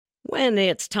When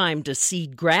it's time to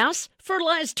seed grass,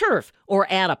 fertilize turf, or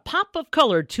add a pop of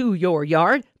color to your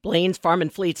yard, Blaine's Farm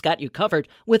and Fleet's got you covered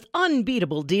with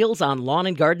unbeatable deals on lawn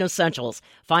and garden essentials.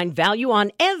 Find value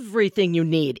on everything you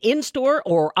need in-store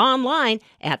or online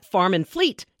at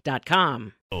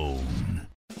farmandfleet.com.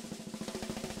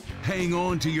 Hang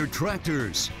on to your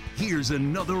tractors. Here's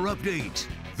another update.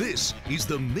 This is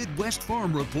the Midwest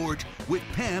Farm Report with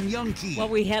Pam Youngkey. Well,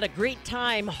 we had a great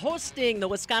time hosting the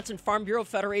Wisconsin Farm Bureau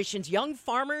Federation's Young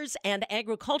Farmers and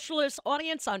Agriculturalists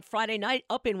audience on Friday night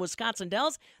up in Wisconsin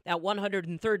Dells. That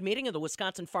 103rd meeting of the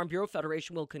Wisconsin Farm Bureau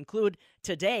Federation will conclude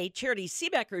today. Charity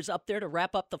Seebecker's up there to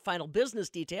wrap up the final business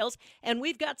details, and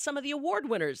we've got some of the award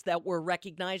winners that were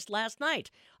recognized last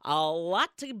night. A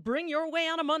lot to bring your way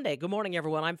on a Monday. Good morning,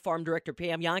 everyone. I'm Farm Director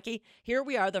Pam Youngkey. Here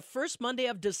we are, the first Monday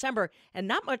of December, and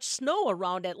not much snow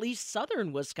around at least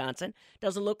southern Wisconsin.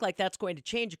 Doesn't look like that's going to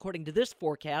change according to this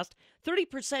forecast.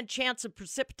 30% chance of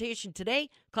precipitation today,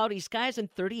 cloudy skies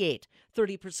and 38.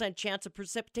 30% chance of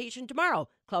precipitation tomorrow,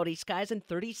 cloudy skies and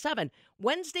 37.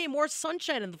 Wednesday, more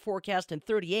sunshine in the forecast and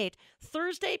 38.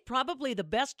 Thursday, probably the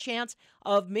best chance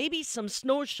of maybe some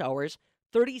snow showers.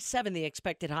 37 the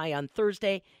expected high on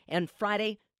Thursday, and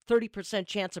Friday, 30%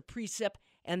 chance of precip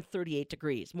and 38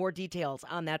 degrees. More details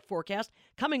on that forecast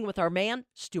coming with our man,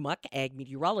 Stu Muck, ag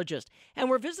meteorologist. And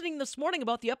we're visiting this morning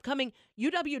about the upcoming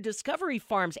UW Discovery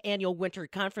Farms annual winter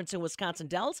conference in Wisconsin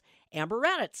Dells. Amber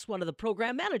Raditz, one of the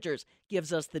program managers,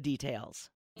 gives us the details.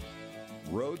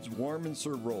 Rhodes warm and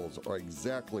serve rolls are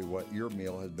exactly what your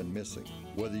meal has been missing.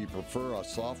 Whether you prefer a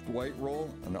soft white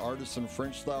roll, an artisan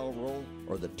French style roll,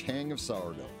 or the tang of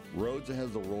sourdough, Rhodes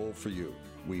has a roll for you.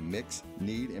 We mix,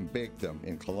 knead, and bake them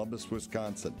in Columbus,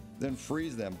 Wisconsin, then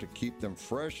freeze them to keep them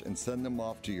fresh and send them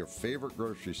off to your favorite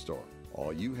grocery store.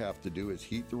 All you have to do is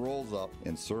heat the rolls up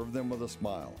and serve them with a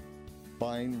smile.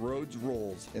 Find Rhodes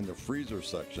rolls in the freezer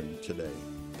section today.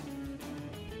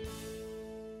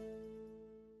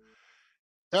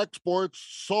 Exports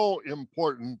so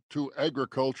important to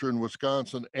agriculture in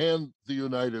Wisconsin and the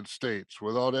United States.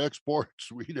 Without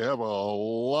exports, we'd have a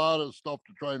lot of stuff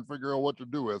to try and figure out what to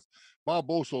do with. Bob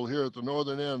Boesel here at the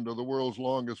northern end of the world's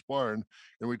longest barn,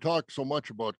 and we talk so much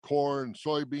about corn,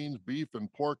 soybeans, beef,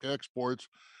 and pork exports.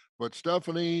 But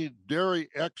Stephanie, dairy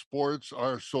exports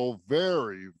are so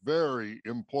very, very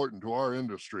important to our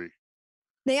industry.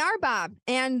 They are, Bob.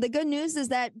 And the good news is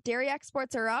that dairy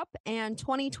exports are up, and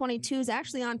 2022 is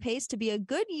actually on pace to be a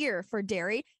good year for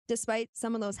dairy, despite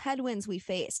some of those headwinds we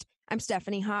faced. I'm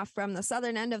Stephanie Hoff from the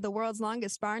southern end of the world's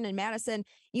longest barn in Madison.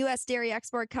 U.S. Dairy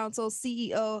Export Council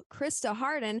CEO Krista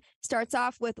Harden starts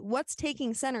off with what's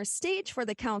taking center stage for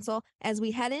the council as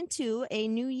we head into a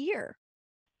new year.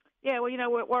 Yeah,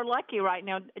 well, we're lucky right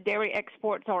now. Dairy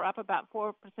exports are up about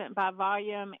 4% by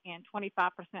volume and 25%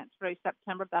 through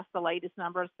September. That's the latest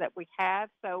numbers that we have.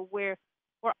 So we're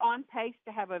on pace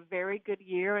to have a very good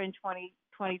year in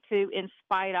 2022 in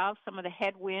spite of some of the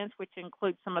headwinds, which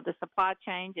include some of the supply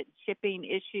chain and shipping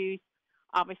issues.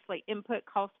 Obviously, input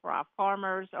costs for our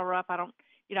farmers are up. I don't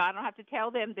have to tell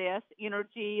them this.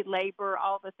 Energy, labor,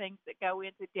 all the things that go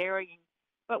into dairy.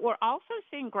 But we're also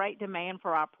seeing great demand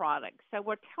for our products. So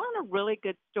we're telling a really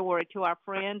good story to our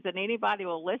friends, and anybody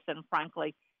will listen,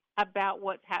 frankly, about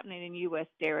what's happening in U.S.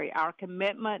 dairy. Our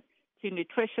commitment to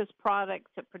nutritious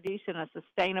products that produce in a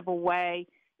sustainable way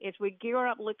as we gear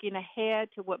up looking ahead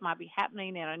to what might be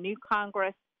happening in a new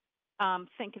Congress,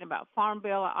 thinking about Farm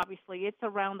Bill. Obviously, it's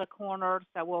around the corner,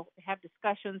 so we'll have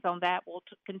discussions on that. We'll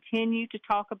continue to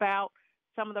talk about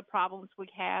some of the problems we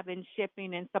have in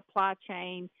shipping and supply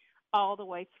chain, all the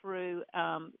way through,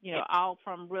 all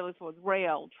from really with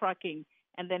rail, trucking,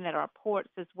 and then at our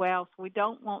ports as well. So we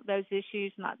don't want those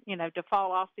issues to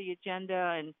fall off the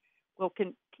agenda, and we'll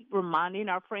keep reminding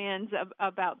our friends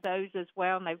about those as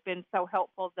well, and they've been so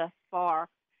helpful thus far.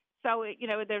 So,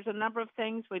 there's a number of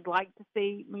things we'd like to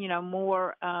see,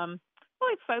 more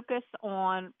really focus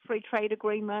on free trade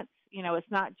agreements. It's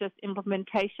not just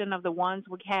implementation of the ones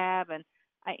we have and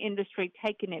industry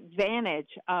taking advantage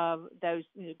of those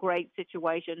great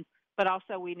situations, but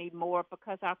also we need more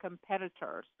because our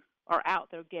competitors are out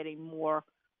there getting more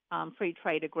free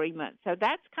trade agreements. So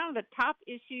that's kind of the top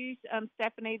issues,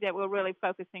 Stephanie, that we're really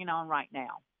focusing on right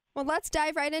now. Well, let's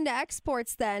dive right into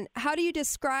exports then. How do you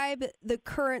describe the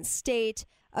current state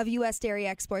of U.S. dairy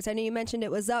exports? I know you mentioned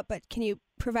it was up, but can you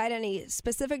provide any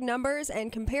specific numbers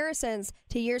and comparisons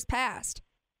to years past?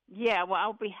 Yeah, well,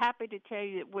 I'll be happy to tell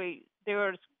you that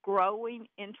there is growing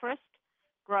interest,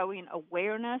 growing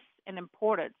awareness and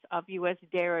importance of U.S.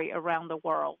 dairy around the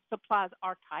world. Supplies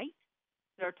are tight.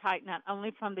 They're tight not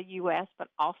only from the U.S., but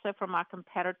also from our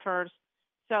competitors.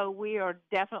 So we are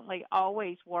definitely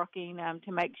always working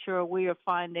to make sure we are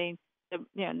finding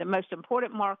the most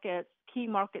important markets, key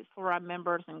markets for our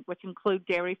members, and which include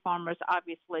dairy farmers,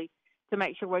 obviously, to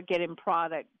make sure we're getting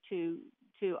product to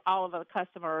all of our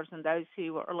customers and those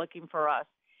who are looking for us.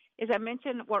 As I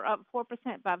mentioned, we're up 4%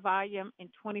 by volume and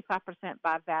 25%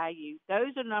 by value.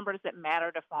 Those are numbers that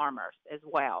matter to farmers as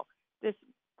well. This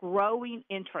growing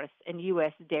interest in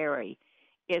U.S. dairy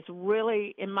is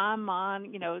really, in my mind,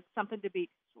 it's something to be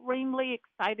extremely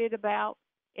excited about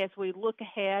as we look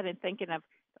ahead and thinking of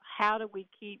how do we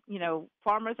keep,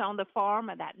 farmers on the farm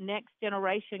and that next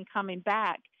generation coming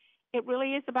back. It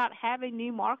really is about having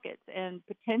new markets and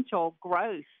potential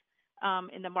growth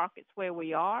in the markets where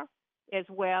we are, as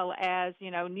well as,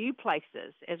 new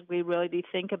places as we really do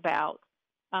think about,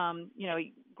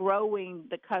 growing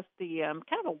the kind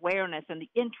of awareness and the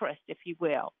interest, if you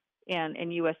will,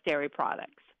 in U.S. dairy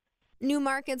products. New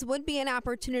markets would be an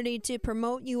opportunity to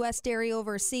promote U.S. dairy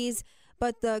overseas,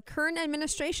 but the current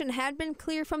administration had been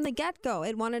clear from the get-go.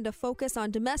 It wanted to focus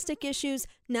on domestic issues,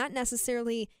 not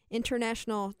necessarily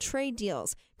international trade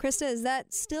deals. Krista, is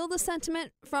that still the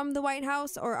sentiment from the White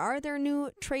House, or are there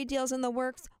new trade deals in the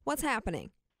works? What's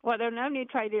happening? Well, there are no new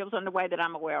trade deals underway that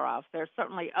I'm aware of. There's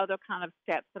certainly other kind of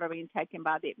steps that are being taken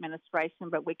by the administration,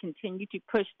 but we continue to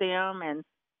push them and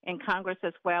Congress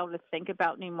as well to think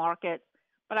about new markets.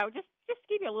 But I would just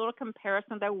give you a little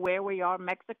comparison, though, where we are.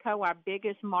 Mexico, our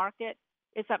biggest market,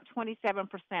 is up 27%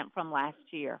 from last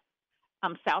year.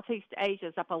 Southeast Asia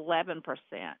is up 11%.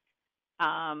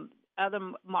 Other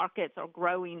markets are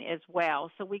growing as well.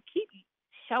 So we keep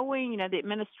showing, the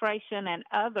administration and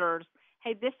others,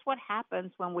 hey, this is what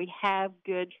happens when we have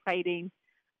good trading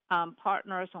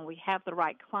partners, when we have the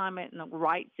right climate and the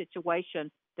right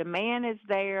situation. Demand is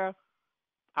there.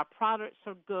 Our products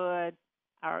are good.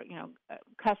 Our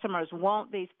customers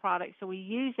want these products. So we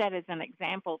use that as an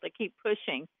example to keep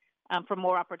pushing for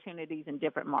more opportunities in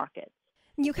different markets.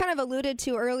 You kind of alluded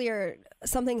to earlier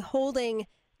something holding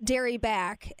dairy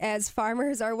back, as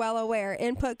farmers are well aware,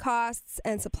 input costs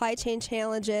and supply chain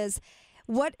challenges.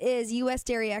 What is U.S.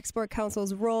 Dairy Export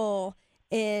Council's role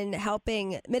in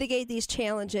helping mitigate these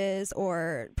challenges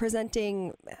or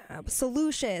presenting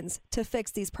solutions to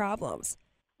fix these problems?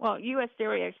 Well, U.S.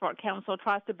 Dairy Export Council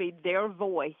tries to be their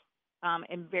voice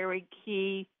in very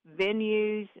key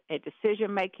venues at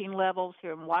decision-making levels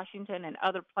here in Washington and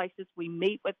other places. We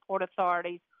meet with port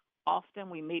authorities. Often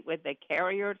we meet with the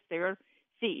carriers, their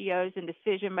CEOs and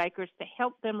decision-makers, to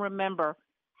help them remember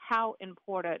how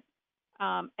important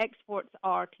exports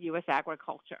are to U.S.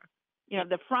 agriculture.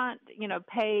 The front,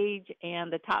 page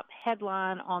and the top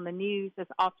headline on the news is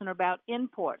often about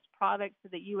imports, products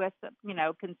that U.S.,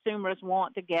 consumers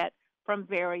want to get from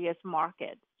various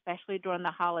markets, especially during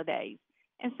the holidays.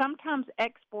 And sometimes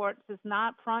exports is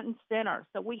not front and center,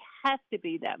 so we have to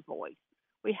be that voice.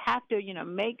 We have to,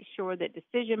 make sure that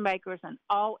decision makers and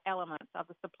all elements of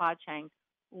the supply chain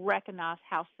recognize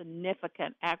how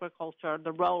significant agriculture,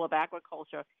 the role of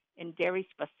agriculture in dairy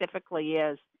specifically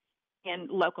is in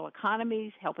local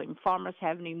economies, helping farmers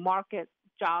have new markets,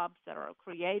 jobs that are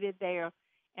created there,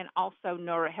 and also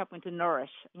helping to nourish,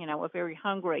 a very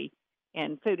hungry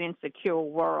and food insecure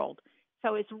world.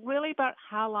 So it's really about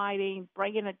highlighting,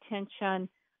 bringing attention,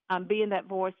 being that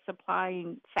voice,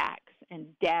 supplying facts and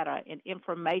data and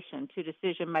information to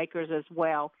decision makers as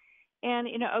well. And,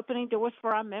 opening doors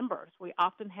for our members. We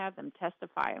often have them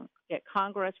testify at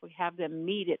Congress. We have them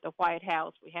meet at the White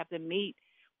House. We have them meet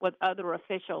with other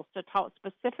officials to talk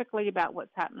specifically about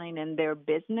what's happening in their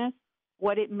business,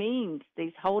 what it means,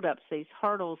 these holdups, these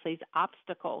hurdles, these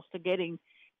obstacles to getting,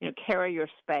 carrier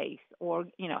space or,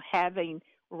 having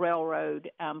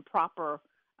railroad, proper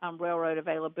railroad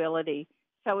availability.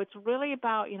 So it's really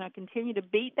about, continue to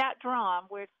beat that drum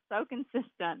where it's so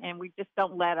consistent and we just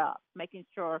don't let up, making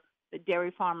sure the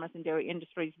dairy farmers and dairy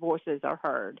industry's voices are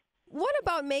heard. What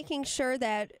about making sure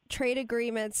that trade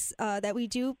agreements that we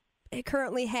do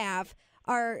currently have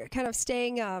are kind of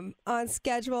staying on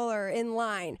schedule or in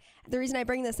line? The reason I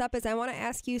bring this up is I want to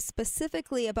ask you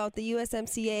specifically about the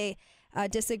USMCA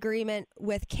disagreement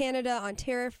with Canada on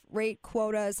tariff rate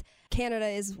quotas. Canada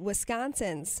is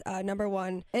Wisconsin's number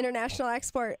one international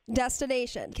export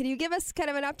destination. Can you give us kind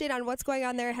of an update on what's going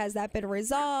on there? Has that been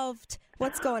resolved?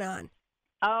 What's going on?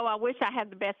 Oh, I wish I had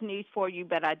the best news for you,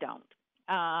 but I don't.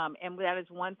 And that is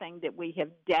one thing that we have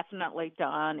definitely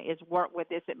done is work with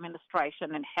this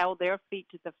administration and held their feet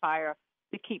to the fire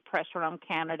to keep pressure on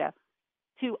Canada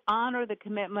to honor the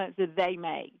commitments that they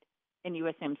made in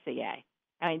USMCA.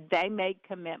 I mean, they made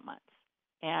commitments.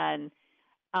 And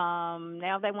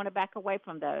Now they want to back away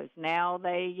from those. Now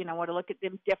they, want to look at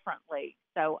them differently.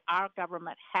 So our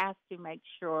government has to make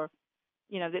sure,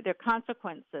 that there are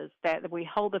consequences, that we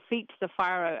hold the feet to the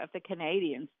fire of the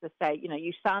Canadians to say,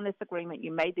 you signed this agreement,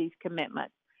 you made these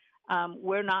commitments.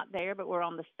 We're not there, but we're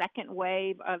on the second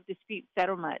wave of dispute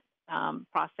settlement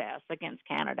process against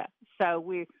Canada. So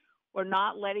we're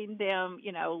not letting them,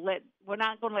 we're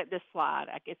not going to let this slide,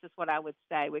 I guess is what I would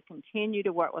say. We continue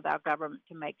to work with our government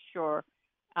to make sure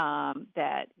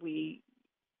that we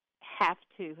have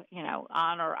to,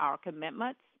 honor our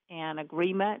commitments and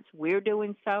agreements. We're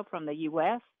doing so from the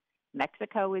U.S.,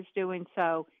 Mexico is doing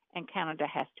so, and Canada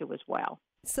has to as well.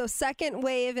 So second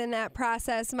wave in that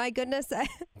process, my goodness,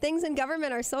 things in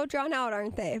government are so drawn out,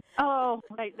 aren't they? Oh,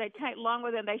 they take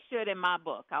longer than they should in my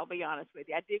book, I'll be honest with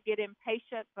you. I do get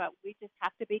impatient, but we just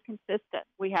have to be consistent.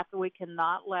 We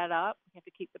cannot let up. We have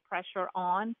to keep the pressure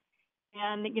on.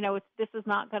 And, this is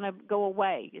not going to go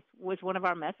away. It was one of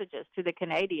our messages to the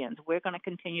Canadians. We're going to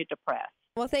continue to press.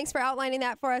 Well, thanks for outlining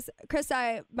that for us. Chris,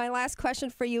 my last question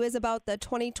for you is about the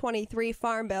 2023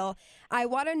 Farm Bill. I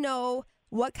want to know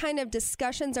what kind of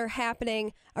discussions are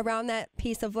happening around that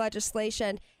piece of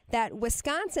legislation that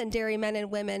Wisconsin dairymen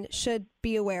and women should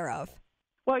be aware of?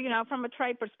 Well, from a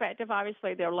trade perspective,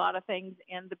 obviously there are a lot of things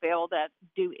in the bill that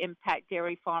do impact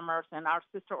dairy farmers, and our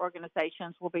sister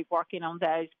organizations will be working on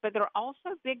those. But there are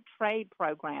also big trade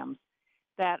programs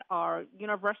that are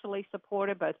universally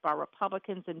supported both by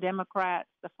Republicans and Democrats.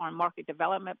 The Farm Market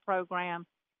Development Program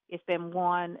has been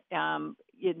one.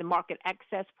 The Market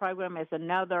Access Program is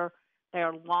another. They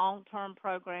are long-term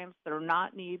programs that are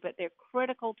not new, but they're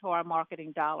critical to our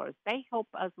marketing dollars. They help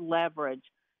us leverage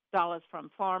dollars from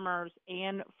farmers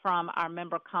and from our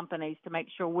member companies to make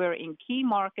sure we're in key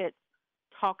markets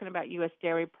talking about U.S.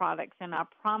 dairy products. And I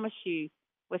promise you,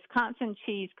 Wisconsin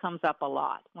cheese comes up a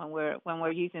lot when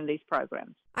we're using these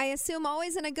programs. I assume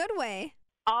always in a good way.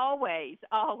 Always,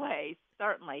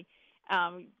 certainly.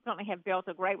 Certainly have built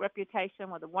a great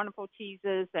reputation with the wonderful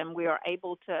cheeses, and we are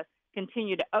able to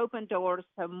continue to open doors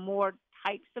so more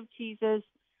types of cheeses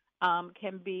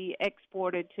can be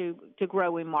exported to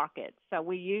growing markets. So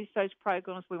we use those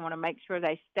programs. We want to make sure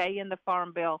they stay in the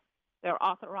Farm Bill. They're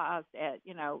authorized at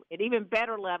even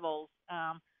better levels.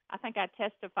 I think I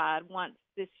testified once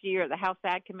this year at the House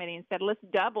Ag Committee and said, let's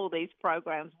double these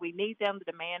programs. We need them.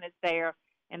 The demand is there.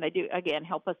 And they do, again,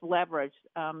 help us leverage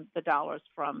the dollars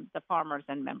from the farmers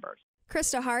and members.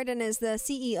 Krista Harden is the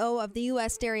CEO of the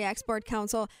U.S. Dairy Export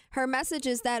Council. Her message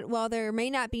is that while there may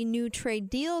not be new trade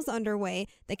deals underway,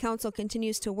 the council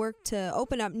continues to work to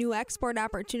open up new export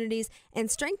opportunities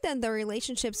and strengthen the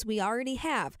relationships we already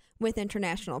have with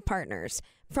international partners.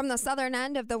 From the southern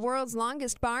end of the world's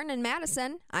longest barn in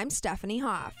Madison, I'm Stephanie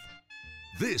Hoff.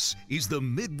 This is the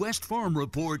Midwest Farm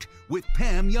Report with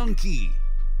Pam Youngkey.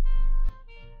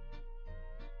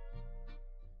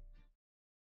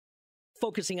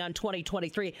 Focusing on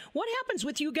 2023, what happens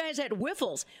with you guys at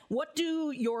Wyffels? What do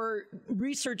your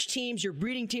research teams, your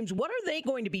breeding teams, what are they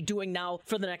going to be doing now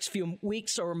for the next few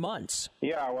weeks or months?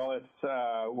 Yeah, well, it's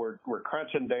we're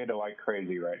crunching data like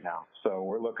crazy right now. So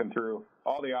we're looking through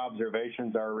all the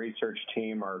observations. Our research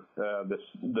team,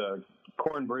 the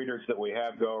corn breeders that we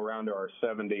have go around to our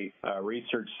 70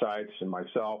 research sites, and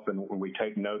myself, and we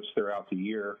take notes throughout the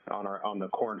year on the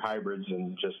corn hybrids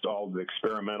and just all the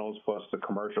experimentals plus the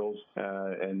commercials,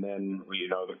 and then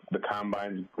the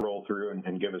combines roll through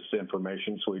and give us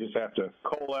information. So we just have to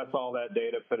coalesce all that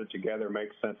data, put it together, make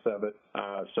sense of it.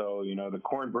 So the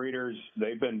corn breeders,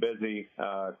 they've been busy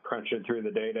crunching through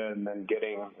the data and then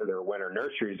getting their winter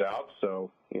nurseries out. So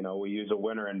we use a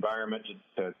winter environment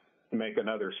to make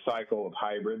another cycle of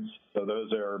hybrids. So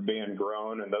those are being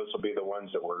grown, and those will be the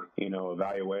ones that we're,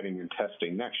 evaluating and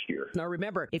testing next year. Now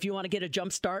remember, if you want to get a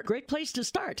jump start, great place to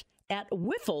start at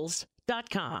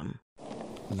Wyffels.com.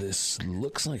 This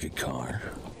looks like a car.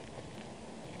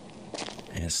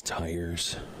 It has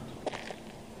tires,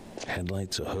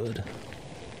 headlights, a hood,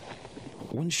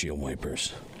 windshield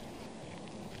wipers.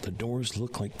 The doors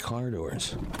look like car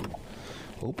doors.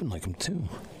 Open like them too.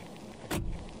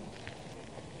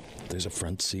 There's a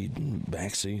front seat,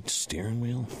 back seat, steering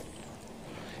wheel.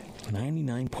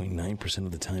 99.9%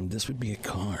 of the time, this would be a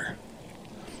car.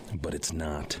 But it's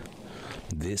not.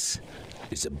 This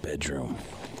is a bedroom.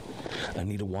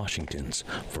 Anita Washington's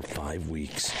for 5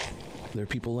 weeks. There are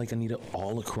people like Anita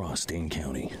all across Dane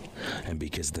County. And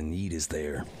because the need is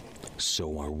there,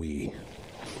 so are we.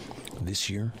 This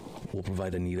year, we'll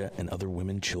provide Anita and other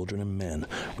women, children, and men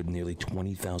with nearly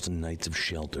 20,000 nights of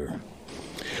shelter.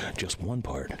 Just one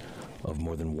part of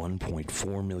more than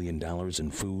 $1.4 million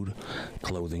in food,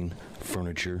 clothing,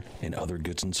 furniture, and other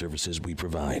goods and services we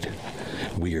provide.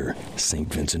 We're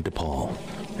St. Vincent de Paul,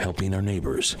 helping our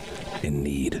neighbors in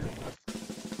need.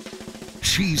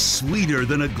 She's sweeter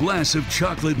than a glass of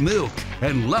chocolate milk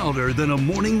and louder than a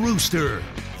morning rooster.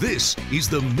 This is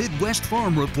the Midwest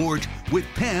Farm Report with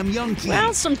Pam Youngkey.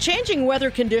 Well, some changing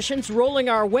weather conditions rolling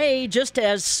our way just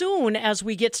as soon as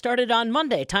we get started on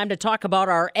Monday. Time to talk about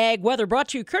our ag weather, brought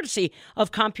to you courtesy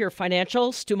of Compeer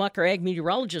Financial. Stu Mucker, ag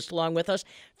meteorologist, along with us.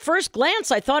 First glance,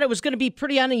 I thought it was going to be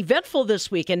pretty uneventful this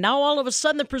week, and now all of a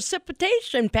sudden the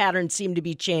precipitation patterns seem to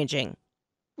be changing.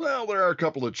 Well, there are a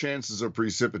couple of chances of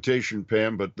precipitation,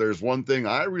 Pam, but there's one thing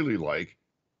I really like.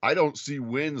 I don't see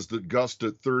winds that gust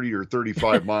at 30 or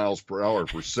 35 miles per hour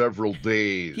for several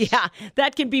days. Yeah,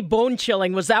 that can be bone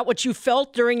chilling. Was that what you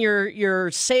felt during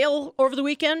your sail over the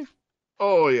weekend?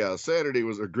 Oh, yeah. Saturday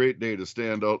was a great day to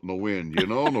stand out in the wind. You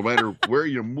know, no matter where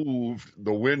you moved,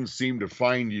 the wind seemed to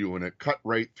find you, and it cut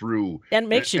right through. And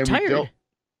makes you tired.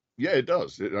 Yeah, it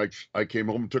does. I came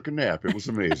home and took a nap. It was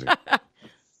amazing.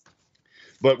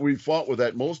 But we fought with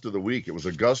that most of the week. It was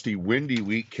a gusty, windy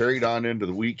week, carried on into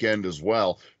the weekend as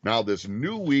well. Now, this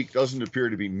new week doesn't appear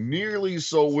to be nearly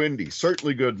so windy.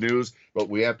 Certainly good news, but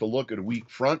we have to look at a weak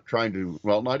front trying to,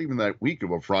 well, not even that weak of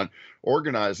a front,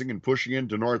 organizing and pushing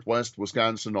into northwest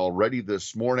Wisconsin already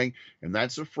this morning, and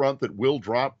that's a front that will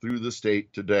drop through the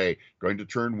state today, going to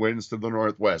turn winds to the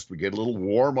northwest. We get a little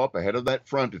warm up ahead of that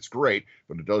front. It's great,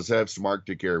 but it does have some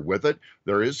Arctic air with it.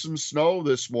 There is some snow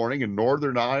this morning in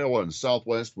northern Iowa and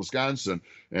southwest Wisconsin,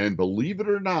 and believe it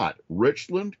or not,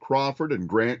 Richland, Crawford, and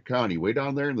Grant County, way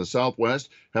down there in the southwest,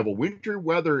 have a winter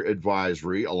weather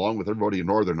advisory, along with everybody in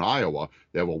northern Iowa.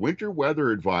 They have a winter weather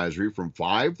advisory from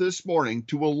 5 this morning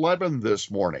to 11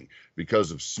 this morning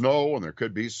because of snow, and there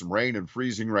could be some rain and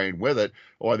freezing rain with it.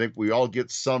 Oh, I think we all get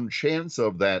some chance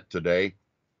of that today.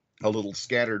 A little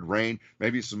scattered rain,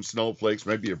 maybe some snowflakes,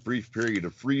 maybe a brief period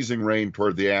of freezing rain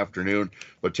toward the afternoon.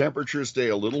 But temperatures stay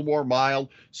a little more mild,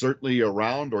 certainly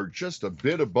around or just a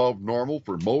bit above normal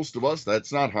for most of us.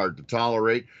 That's not hard to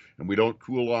tolerate, and we don't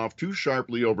cool off too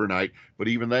sharply overnight. But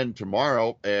even then,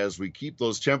 tomorrow, as we keep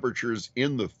those temperatures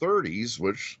in the 30s,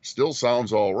 which still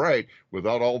sounds all right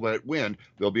without all that wind,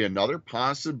 there'll be another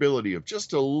possibility of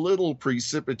just a little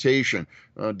precipitation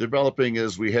developing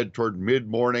as we head toward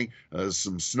mid-morning.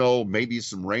 Some snow, maybe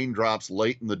some raindrops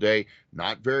late in the day.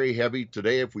 Not very heavy.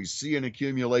 Today, if we see an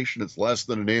accumulation, it's less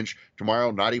than an inch.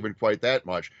 Tomorrow, not even quite that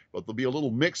much. But there'll be a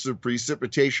little mix of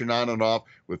precipitation on and off,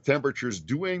 with temperatures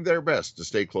doing their best to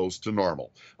stay close to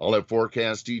normal. I'll have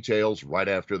forecast details right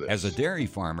after this. As a dairy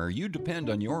farmer, you depend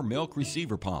on your milk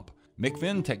receiver pump.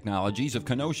 McFinn Technologies of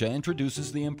Kenosha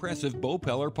introduces the impressive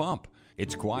Bopeller pump.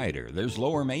 It's quieter, there's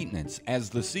lower maintenance, as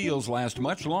the seals last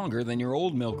much longer than your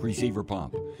old milk receiver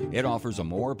pump. It offers a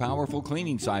more powerful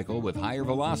cleaning cycle with higher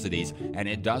velocities, and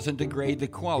it doesn't degrade the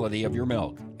quality of your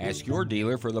milk. Ask your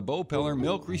dealer for the Bopeller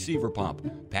milk receiver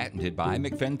pump, patented by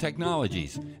McFinn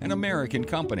Technologies, an American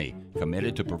company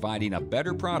committed to providing a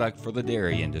better product for the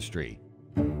dairy industry.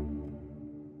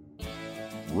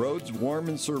 Rhodes Warm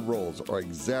and Serve rolls are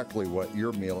exactly what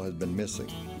your meal has been missing.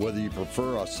 Whether you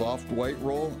prefer a soft white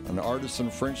roll, an artisan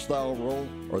French style roll,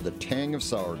 or the tang of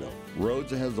sourdough,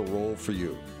 Rhodes has the roll for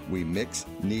you. We mix,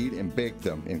 knead, and bake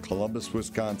them in Columbus,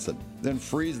 Wisconsin, then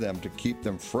freeze them to keep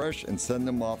them fresh and send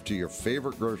them off to your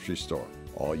favorite grocery store.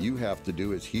 All you have to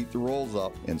do is heat the rolls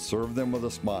up and serve them with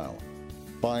a smile.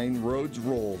 Find Rhodes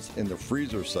rolls in the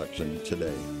freezer section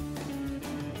today.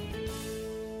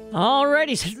 All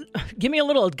righty. Give me a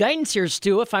little guidance here,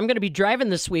 Stu. If I'm going to be driving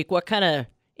this week, what kind of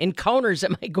encounters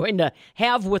am I going to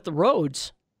have with the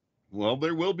roads? Well,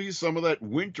 there will be some of that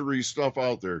wintry stuff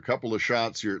out there. A couple of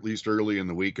shots here, at least early in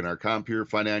the week. And our Compeer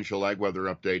Financial Ag Weather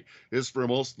Update is for a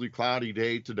mostly cloudy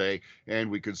day today. And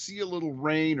we could see a little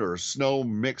rain or snow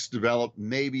mix develop,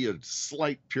 maybe a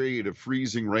slight period of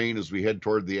freezing rain as we head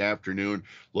toward the afternoon.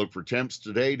 Look for temps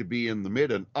today to be in the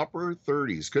mid and upper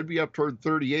 30s. Could be up toward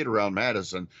 38 around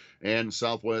Madison. And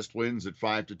southwest winds at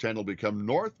 5 to 10 will become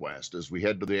northwest as we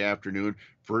head to the afternoon.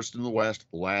 First in the west,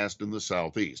 last in the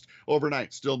southeast.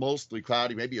 Overnight, still mostly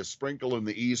cloudy, maybe a sprinkle in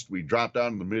the east. We drop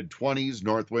down in the mid-20s,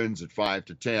 north winds at 5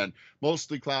 to 10.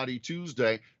 Mostly cloudy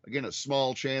Tuesday. Again, a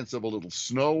small chance of a little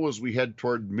snow as we head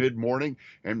toward mid-morning,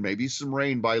 and maybe some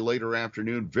rain by later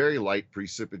afternoon. Very light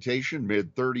precipitation,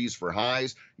 mid-30s for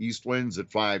highs. East winds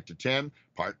at 5 to 10.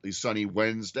 Partly sunny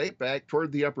Wednesday, back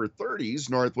toward the upper 30s.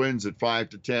 North winds at 5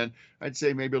 to 10. I'd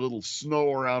say maybe a little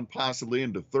snow around possibly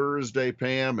into Thursday,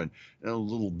 Pam, and a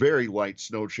little very light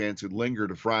snow chance would linger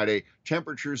to Friday.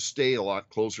 Temperatures stay a lot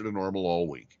closer to normal all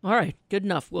week. All right, good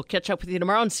enough. We'll catch up with you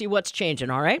tomorrow and see what's changing,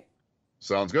 all right?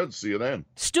 Sounds good. See you then.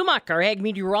 Stu Muck, our ag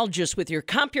meteorologist, with your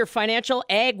Compeer Financial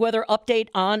Ag Weather Update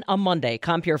on a Monday.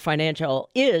 Compeer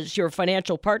Financial is your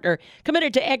financial partner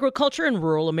committed to agriculture in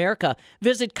rural America.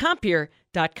 Visit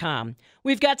Compeer.com.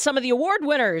 We've got some of the award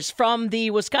winners from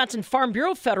the Wisconsin Farm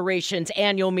Bureau Federation's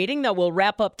annual meeting that will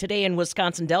wrap up today in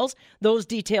Wisconsin Dells. Those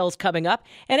details coming up.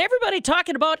 And everybody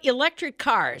talking about electric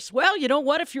cars. Well, you know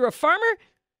what? If you're a farmer,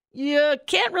 you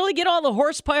can't really get all the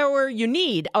horsepower you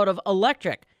need out of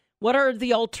electric. What are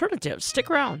the alternatives?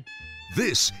 Stick around.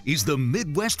 This is the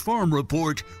Midwest Farm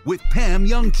Report with Pam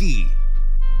Youngkey.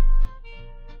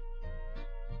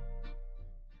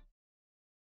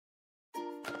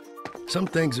 Some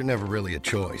things are never really a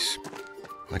choice,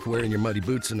 like wearing your muddy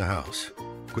boots in the house,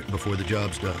 quitting before the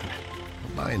job's done,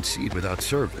 or buying seed without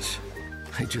service.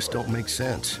 They just don't make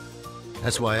sense.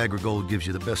 That's why AgriGold gives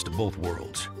you the best of both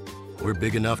worlds. We're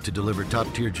big enough to deliver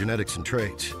top-tier genetics and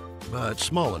traits, but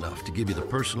small enough to give you the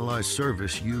personalized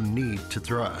service you need to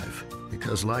thrive.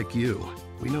 Because like you,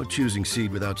 we know choosing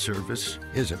seed without service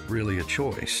isn't really a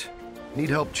choice. Need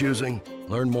help choosing?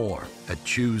 Learn more at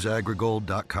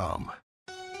chooseagrigold.com.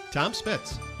 Tom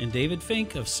Spitz and David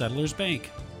Fink of Settlers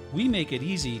Bank. We make it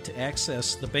easy to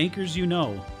access the bankers you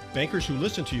know. Bankers who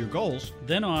listen to your goals.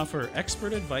 Then offer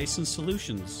expert advice and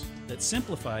solutions that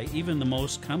simplify even the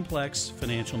most complex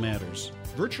financial matters.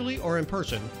 Virtually or in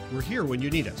person, we're here when you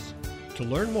need us. To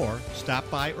learn more, stop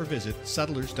by or visit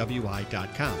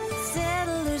settlerswi.com.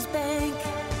 Settlers Bank,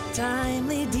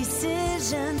 timely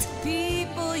decisions,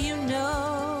 people you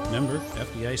know. Member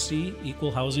FDIC,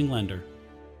 Equal Housing Lender.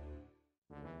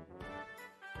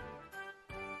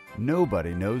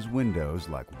 Nobody knows windows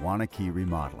like Wanakee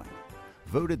Remodeling.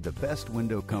 Voted the best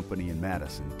window company in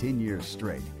Madison 10 years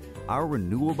straight, our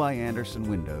Renewal by Andersen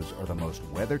windows are the most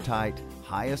weather-tight,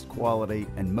 highest quality,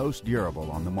 and most durable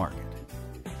on the market.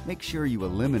 Make sure you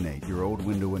eliminate your old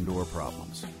window and door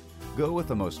problems. Go with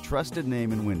the most trusted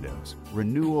name in windows,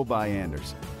 Renewal by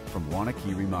Andersen, from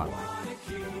Wanakee Remodeling.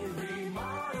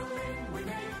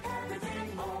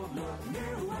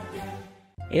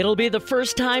 It'll be the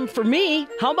first time for me.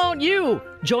 How about you?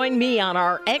 Join me on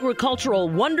our Agricultural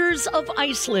Wonders of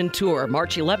Iceland tour,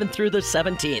 March 11th through the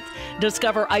 17th.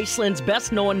 Discover Iceland's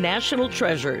best-known national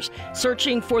treasures,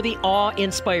 searching for the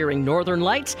awe-inspiring northern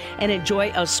lights, and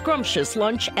enjoy a scrumptious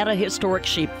lunch at a historic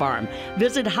sheep farm.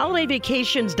 Visit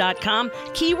holidayvacations.com,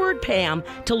 keyword Pam,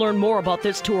 to learn more about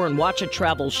this tour and watch a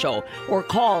travel show, or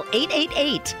call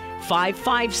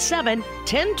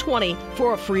 888-557-1020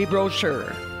 for a free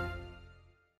brochure.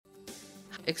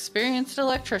 Experienced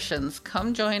electricians,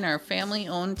 come join our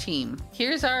family-owned team.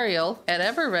 Here's Ariel. At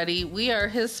EverReady, we are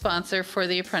his sponsor for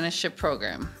the apprenticeship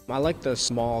program. I like the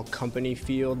small company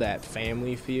feel, that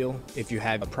family feel. If you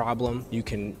have a problem, you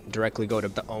can directly go to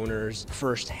the owners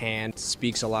firsthand.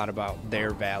 Speaks a lot about their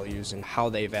values and how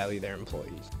they value their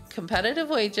employees. Competitive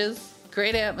wages,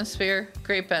 great atmosphere,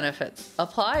 great benefits.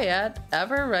 Apply at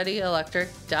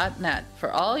everreadyelectric.net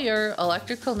for all your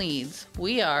electrical needs.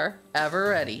 We are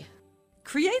EverReady.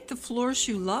 Create the floors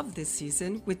you love this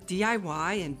season with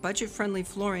DIY and budget-friendly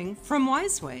flooring from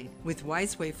Wiseway. With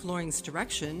Wiseway Flooring's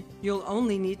direction, you'll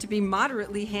only need to be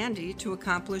moderately handy to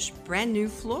accomplish brand new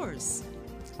floors.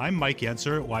 I'm Mike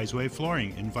Yenser at Wiseway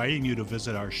Flooring, inviting you to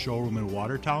visit our showroom in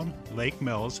Watertown, Lake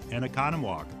Mills, and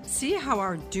Economwalk. See how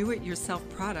our do-it-yourself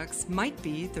products might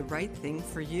be the right thing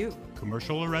for you.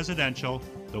 Commercial or residential,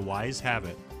 the Wise have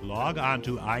it. Log on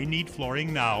to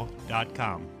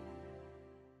ineedflooringnow.com.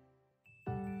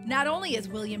 Not only is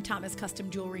William Thomas Custom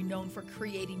Jewelry known for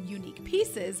creating unique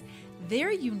pieces,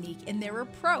 they're unique in their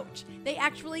approach. They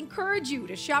actually encourage you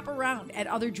to shop around at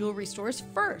other jewelry stores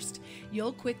first.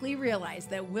 You'll quickly realize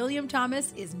that William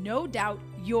Thomas is no doubt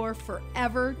your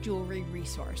forever jewelry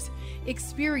resource.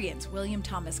 Experience William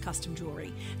Thomas Custom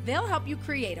Jewelry. They'll help you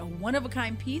create a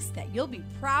one-of-a-kind piece that you'll be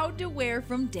proud to wear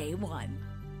from day one.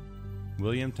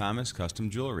 William Thomas Custom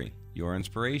Jewelry. Your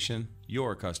inspiration,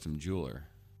 your custom jeweler.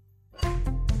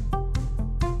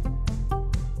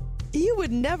 You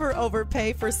would never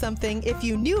overpay for something if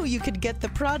you knew you could get the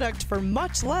product for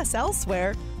much less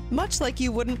elsewhere. Much like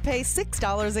you wouldn't pay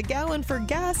 $6 a gallon for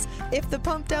gas if the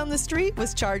pump down the street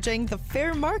was charging the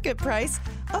fair market price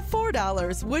of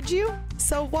 $4, would you?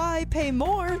 So why pay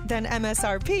more than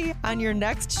MSRP on your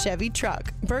next Chevy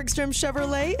truck? Bergstrom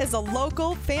Chevrolet is a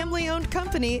local, family-owned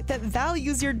company that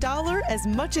values your dollar as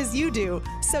much as you do,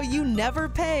 so you never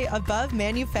pay above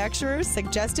manufacturer's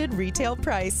suggested retail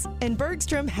price. And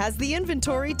Bergstrom has the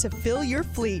inventory to fill your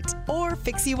fleet or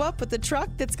fix you up with the truck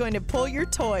that's going to pull your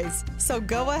toys. So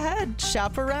go ahead,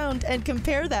 shop around, and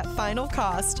compare that final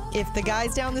cost. If the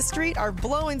guys down the street are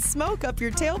blowing smoke up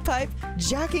your tailpipe,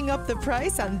 jacking up the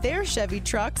price on their Chevy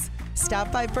trucks,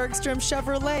 Stop by Bergstrom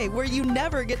Chevrolet, where you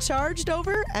never get charged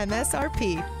over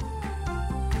MSRP.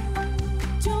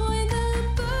 Join the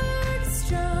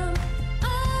Bergstrom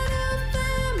Auto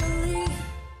family.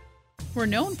 We're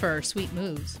known for our sweet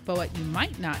moves, but what you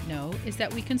might not know is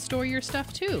that we can store your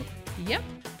stuff too. Yep,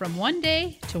 from 1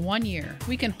 day to 1 year.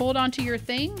 We can hold on to your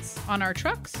things on our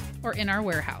trucks or in our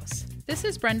warehouse. This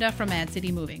is Brenda from Mad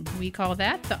City Moving. We call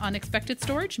that the unexpected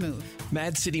storage move.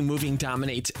 Mad City Moving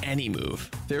dominates any move.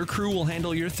 Their crew will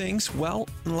handle your things, well,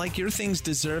 like your things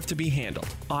deserve to be handled.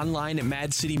 Online at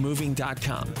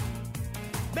madcitymoving.com.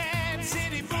 Mad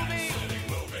City Moving.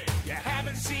 You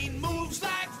haven't seen moves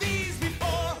like these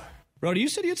before. Rowdy, you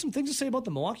said you had some things to say about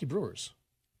the Milwaukee Brewers.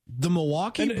 The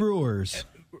Milwaukee Brewers.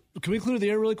 Can we clear the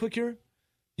air really quick here?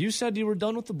 You said you were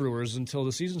done with the Brewers until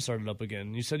the season started up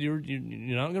again. You said you're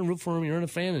not going to root for them. You're not a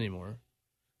fan anymore.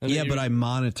 Yeah, but I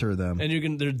monitor them.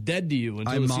 And they're dead to you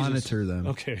until I the monitor them.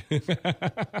 Okay.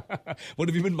 What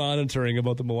have you been monitoring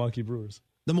about the Milwaukee Brewers?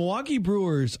 The Milwaukee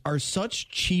Brewers are such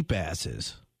cheap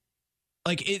asses.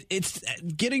 Like, it's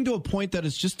getting to a point that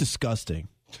it's just disgusting.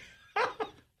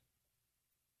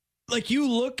 Like, you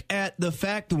look at the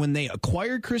fact that when they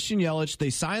acquired Christian Yelich, they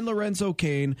signed Lorenzo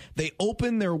Cain, they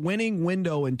opened their winning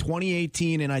window in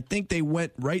 2018, and I think they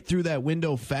went right through that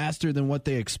window faster than what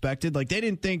they expected. Like, they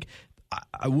didn't think,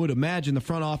 I would imagine the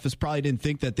front office probably didn't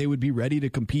think that they would be ready to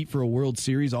compete for a World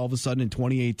Series all of a sudden in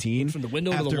 2018. From the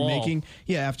window to the wall.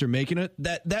 After making it.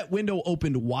 That window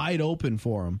opened wide open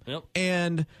for them. Yep.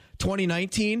 And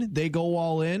 2019, they go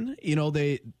all in.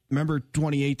 Remember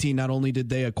 2018, not only did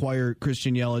they acquire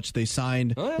Christian Yelich, they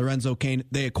signed Lorenzo Cain.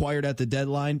 They acquired at the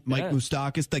deadline Mike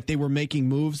Moustakas. Like, they were making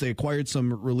moves. They acquired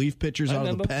some relief pitchers out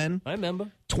of the pen. I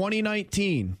remember.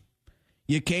 2019,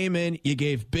 you came in, you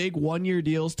gave big one-year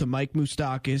deals to Mike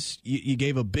Moustakas. You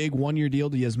gave a big one-year deal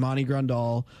to Yasmani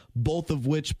Grandal, both of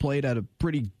which played at a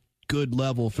pretty good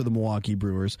level for the Milwaukee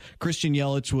Brewers. Christian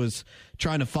Yelich was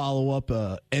trying to follow up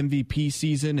a MVP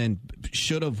season and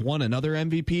should have won another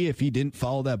MVP if he didn't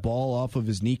follow that ball off of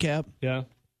his kneecap. Yeah.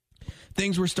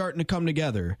 Things were starting to come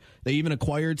together. They even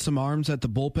acquired some arms at the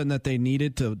bullpen that they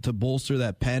needed to bolster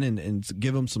that pen and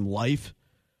give them some life.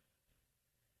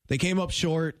 They came up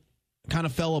short, kind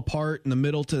of fell apart in the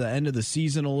middle to the end of the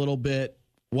season a little bit.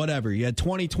 Whatever. You had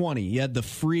 2020. You had the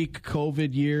freak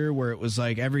COVID year where it was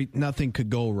like nothing could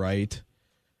go right.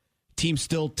 Team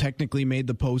still technically made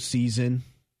the postseason.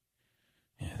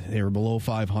 They were below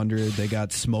 500. They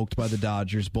got smoked by the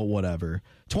Dodgers, but whatever.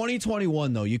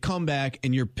 2021, though, you come back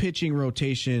and your pitching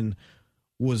rotation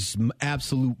was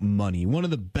absolute money. One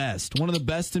of the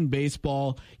best in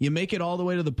baseball. You make it all the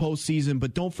way to the postseason,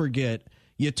 but don't forget,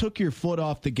 you took your foot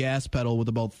off the gas pedal with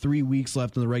about 3 weeks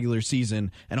left in the regular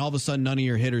season, and all of a sudden none of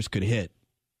your hitters could hit.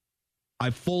 I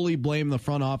fully blame the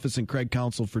front office and Craig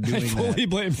Counsell for doing that. I fully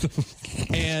blame them.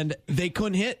 And they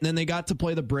couldn't hit, and then they got to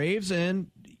play the Braves,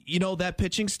 and that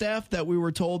pitching staff that we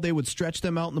were told they would stretch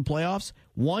them out in the playoffs,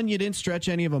 one, you didn't stretch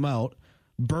any of them out.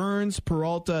 Burns,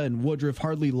 Peralta, and Woodruff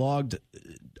hardly logged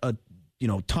a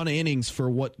ton of innings for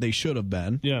what they should have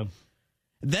been. Yeah.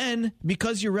 Then,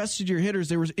 because you rested your hitters,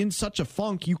 they were in such a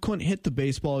funk, you couldn't hit the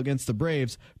baseball against the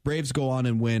Braves. Braves go on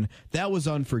and win. That was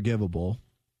unforgivable.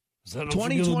 Is that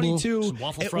 2022,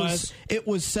 waffle fries? It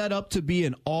was set up to be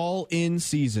an all-in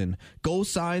season. Go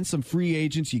sign some free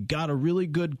agents. You got a really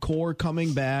good core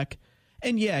coming back.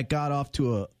 And, yeah, it got off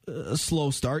to a slow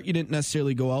start. You didn't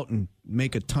necessarily go out and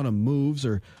make a ton of moves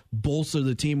or bolster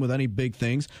the team with any big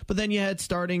things. But then you had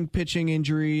starting pitching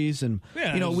injuries, and,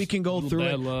 we can go through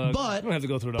it. But, don't have to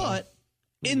go through it all. But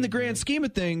in the grand scheme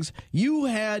of things, you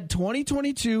had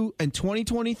 2022 and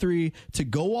 2023 to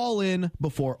go all in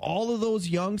before all of those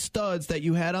young studs that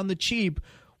you had on the cheap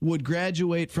would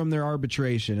graduate from their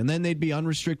arbitration, and then they'd be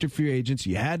unrestricted free agents.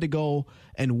 You had to go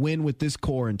and win with this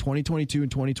core in 2022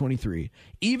 and 2023.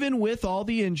 Even with all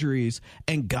the injuries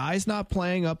and guys not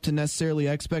playing up to necessarily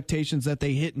expectations that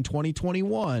they hit in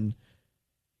 2021,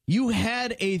 you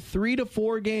had a 3 to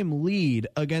 4 game lead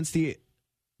against the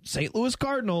St. Louis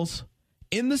Cardinals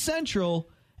in the Central,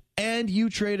 and you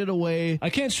traded away I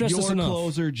can't stress your this enough.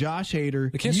 closer, Josh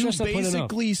Hader. I can't you stress that point enough.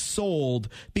 basically sold,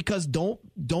 because don't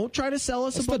try to sell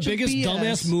us That's a bunch the biggest of BS.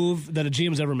 dumbass move that a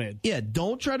GM's ever made. Yeah,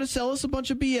 don't try to sell us a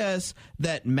bunch of BS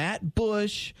that Matt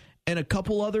Bush and a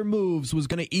couple other moves was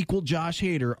going to equal Josh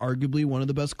Hader, arguably one of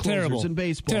the best closers in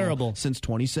baseball since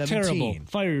 2017. Terrible.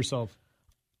 Fire yourself.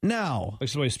 Now,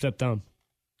 that's why you stepped down.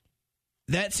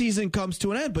 That season comes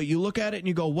to an end, but you look at it and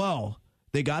you go, well,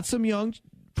 they got some young,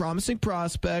 promising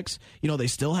prospects. They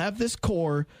still have this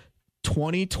core.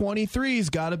 2023's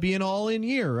got to be an all-in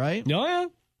year, right? Oh, yeah.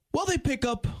 Well, they pick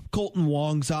up Colton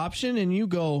Wong's option, and you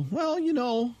go, well,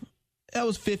 That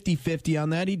was 50-50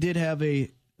 on that. He did have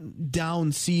a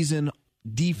down season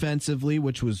defensively,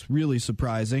 which was really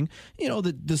surprising. You know,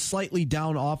 the slightly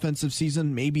down offensive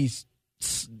season, maybe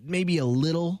a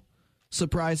little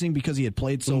surprising because he had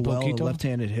played so well, a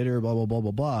left-handed hitter, blah, blah, blah,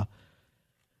 blah, blah.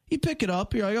 You pick it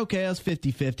up, you're like, okay, that's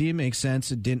 50-50. It makes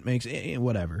sense. It didn't make sense.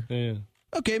 Whatever. Yeah.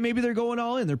 Okay, maybe they're going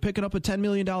all in. They're picking up a $10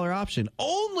 million option.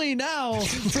 Only now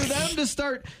for them to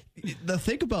start.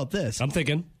 Think about this. I'm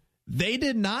thinking. They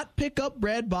did not pick up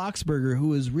Brad Boxberger,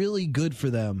 who is really good for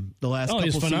them the last couple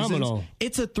he's seasons. phenomenal.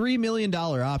 It's a $3 million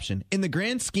option. In the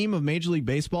grand scheme of Major League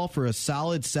Baseball, for a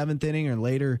solid seventh inning or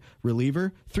later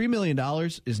reliever, $3 million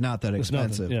is not that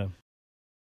expensive. Nothing,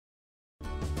 yeah.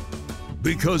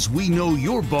 Because we know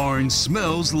your barn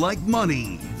smells like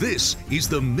money. This is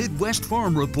the Midwest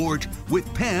Farm Report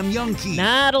with Pam Youngkey.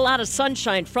 Not a lot of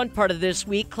sunshine front part of this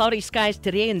week. Cloudy skies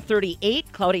today and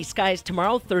 38. Cloudy skies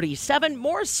tomorrow, 37.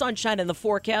 More sunshine in the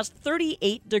forecast,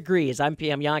 38 degrees. I'm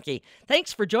Pam Youngkey.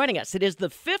 Thanks for joining us. It is the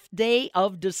 5th day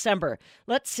of December.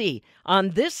 Let's see.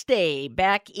 On this day,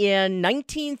 back in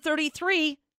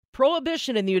 1933,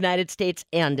 Prohibition in the United States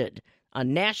ended. A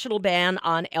national ban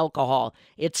on alcohol.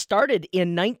 It started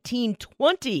in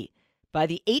 1920 by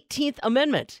the 18th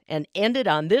Amendment and ended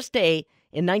on this day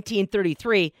in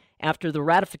 1933 after the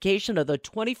ratification of the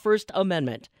 21st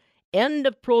Amendment. End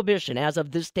of Prohibition as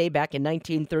of this day back in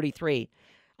 1933.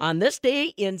 On this day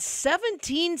in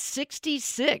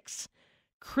 1766,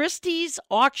 Christie's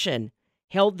Auction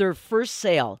held their first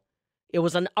sale. It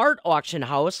was an art auction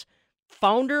house.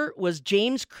 Founder was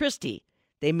James Christie.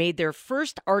 They made their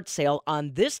first art sale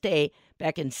on this day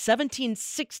back in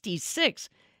 1766,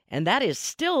 and that is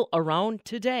still around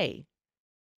today.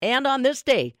 And on this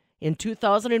day in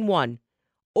 2001,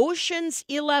 Ocean's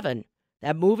 11,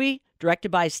 that movie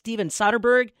directed by Steven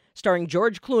Soderbergh, starring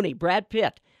George Clooney, Brad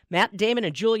Pitt, Matt Damon,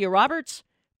 and Julia Roberts,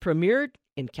 premiered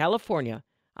in California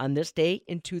on this day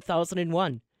in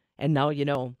 2001. And now you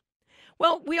know.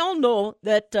 Well, we all know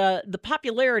that the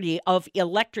popularity of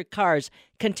electric cars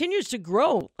continues to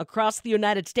grow across the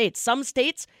United States. Some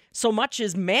states so much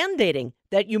as mandating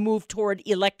that you move toward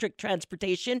electric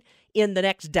transportation in the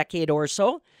next decade or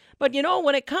so. But, you know,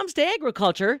 when it comes to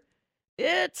agriculture,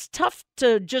 it's tough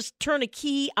to just turn a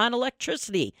key on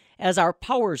electricity as our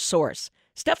power source.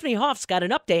 Stephanie Hoff's got an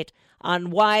update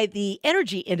on why the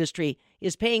energy industry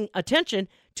is paying attention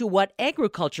to what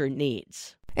agriculture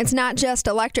needs. It's not just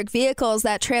electric vehicles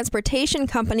that transportation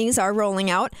companies are rolling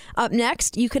out. Up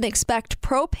next, you can expect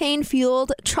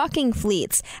propane-fueled trucking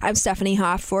fleets. I'm Stephanie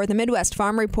Hoff for the Midwest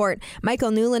Farm Report.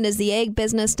 Michael Newland is the Ag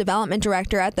Business Development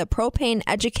Director at the Propane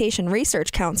Education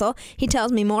Research Council. He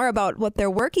tells me more about what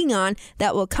they're working on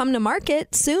that will come to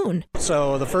market soon.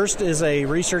 So the first is a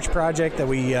research project that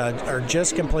we are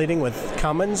just completing with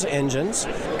Cummins Engines.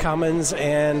 Cummins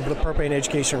and the Propane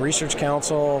Education Research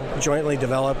Council jointly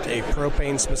developed a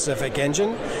propane-specific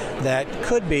engine that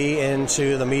could be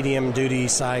into the medium-duty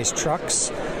size trucks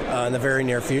in the very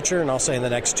near future, and I'll say in the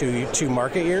next two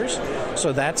market years.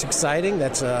 So that's exciting.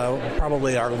 That's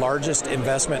probably our largest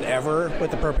investment ever with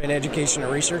the Propane Education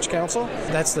and Research Council.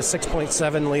 That's the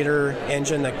 6.7-liter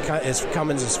engine that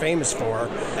Cummins is famous for.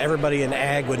 Everybody in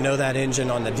ag would know that engine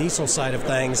on the diesel side of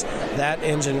things. That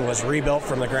engine was rebuilt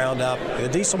from the ground up. The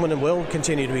diesel one will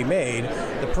continue to be made.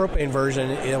 The propane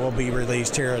version, it will be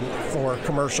released here for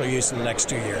commercial use in the next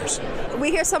 2 years.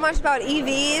 We hear so much about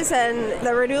EVs and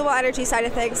the renewable energy side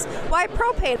of things. Why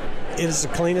propane? It is the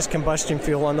cleanest combustion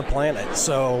fuel on the planet,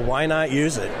 so why not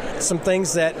use it? Some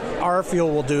things that our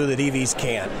fuel will do that EVs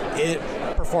can't. It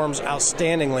performs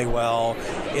outstandingly well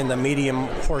in the medium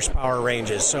horsepower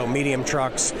ranges, so medium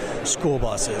trucks, school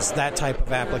buses, that type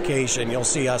of application. You'll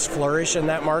see us flourish in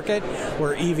that market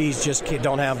where EVs just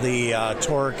don't have the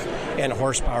torque and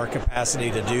horsepower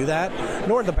capacity to do that,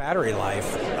 nor the battery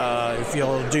life. If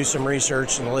you'll do some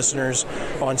research, and listeners,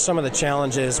 on some of the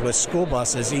challenges with school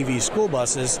buses, EV school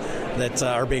buses that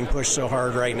are being pushed so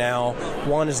hard right now,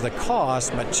 one is the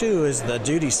cost, but two is the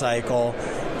duty cycle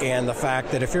and the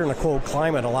fact that if you're in a cold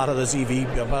climate, a lot of those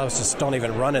EV buses don't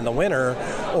even run in the winter,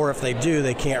 or if they do,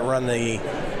 they can't run the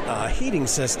heating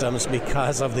systems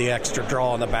because of the extra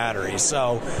draw on the batteries.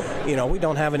 So, you know, we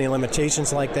don't have any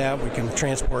limitations like that. We can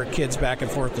transport kids back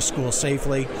and forth to school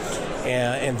safely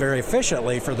and very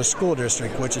efficiently for the school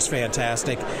district, which is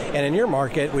fantastic. And in your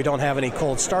market, we don't have any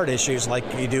cold start issues like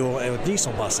you do with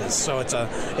diesel buses. So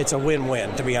it's a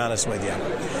win-win, to be honest with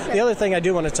you. The other thing I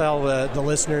do want to tell the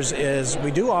listeners is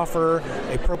we do offer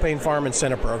a propane farm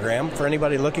incentive program for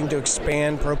anybody looking to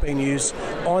expand propane use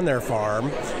on their farm.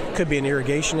 It could be an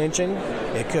irrigation engine.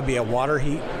 It could be a water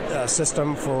heat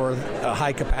system for a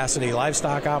high-capacity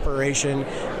livestock operation,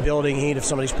 building heat if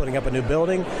somebody's putting up a new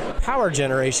building. Power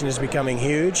generation is becoming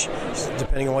huge.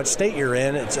 Depending on what state you're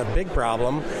in, it's a big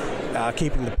problem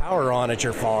keeping the power on at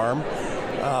your farm.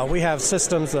 We have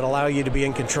systems that allow you to be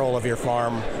in control of your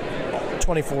farm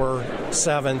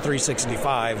 24/7,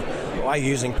 365 by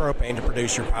using propane to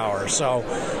produce your power. So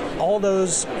all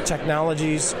those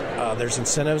technologies, there's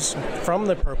incentives from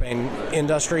the propane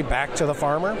industry back to the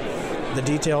farmer. The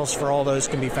details for all those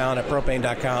can be found at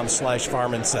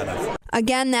propane.com/farm incentive.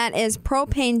 Again, that is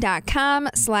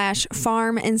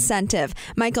propane.com/farm incentive.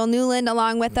 Michael Newland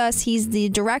along with us. He's the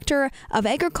Director of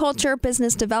Agriculture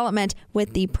Business Development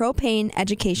with the Propane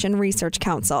Education Research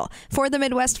Council. For the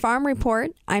Midwest Farm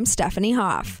Report, I'm Stephanie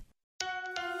Hoff.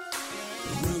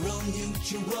 Rural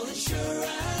Mutual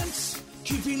Insurance,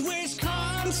 keeping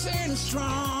Wisconsin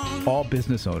strong. All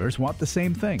business owners want the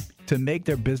same thing, to make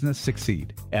their business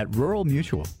succeed. At Rural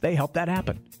Mutual, they help that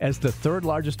happen. As the third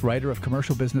largest writer of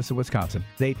commercial business in Wisconsin,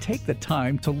 they take the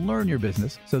time to learn your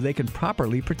business so they can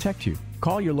properly protect you.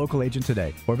 Call your local agent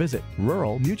today or visit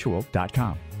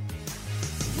ruralmutual.com.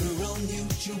 Rural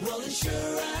Mutual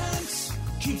Insurance,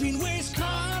 keeping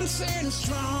Wisconsin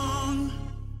strong.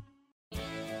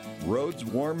 Rhodes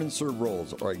warm and serve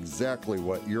rolls are exactly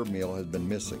what your meal has been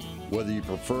missing. Whether you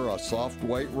prefer a soft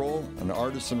white roll, an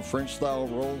artisan French style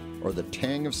roll, or the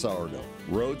tang of sourdough,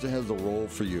 Rhodes has a roll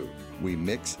for you. We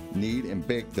mix, knead, and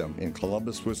bake them in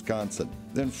Columbus, Wisconsin,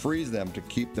 then freeze them to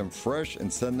keep them fresh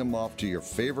and send them off to your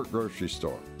favorite grocery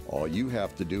store. All you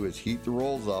have to do is heat the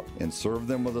rolls up and serve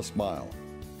them with a smile.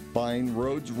 Find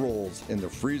Rhodes rolls in the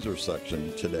freezer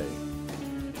section today.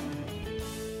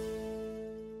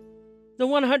 The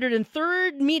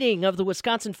 103rd meeting of the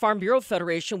Wisconsin Farm Bureau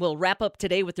Federation will wrap up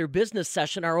today with their business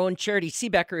session. Our own Charity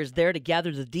Seebecker is there to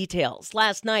gather the details.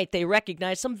 Last night, they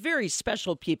recognized some very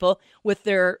special people with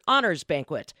their honors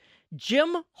banquet.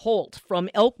 Jim Holt from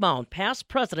Elk Mound, past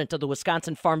president of the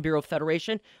Wisconsin Farm Bureau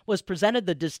Federation, was presented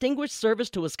the Distinguished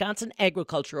Service to Wisconsin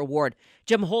Agriculture Award.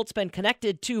 Jim Holt's been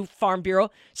connected to Farm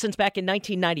Bureau since back in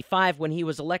 1995 when he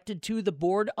was elected to the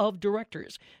board of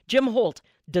directors. Jim Holt,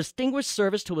 Distinguished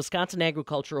Service to Wisconsin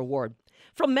Agriculture Award.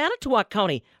 From Manitowoc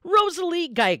County, Rosalie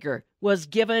Geiger was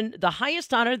given the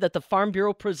highest honor that the Farm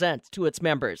Bureau presents to its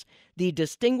members, the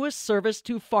Distinguished Service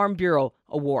to Farm Bureau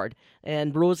Award.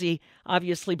 And Rosie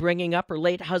obviously bringing up her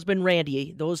late husband,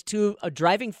 Randy, those two a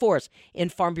driving force in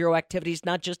Farm Bureau activities,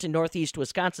 not just in Northeast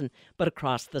Wisconsin, but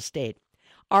across the state.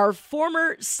 Our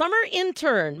former summer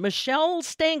intern, Michelle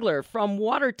Stangler from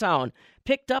Watertown,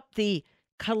 picked up the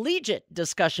Collegiate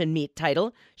Discussion Meet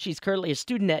title. She's currently a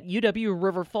student at UW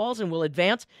River Falls and will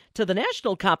advance to the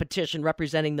national competition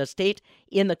representing the state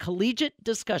in the Collegiate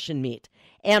Discussion Meet.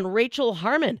 And Rachel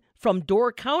Harmon from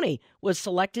Door County was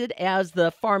selected as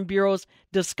the Farm Bureau's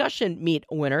Discussion Meet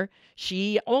winner.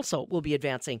 She also will be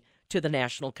advancing to the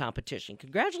national competition.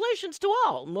 Congratulations to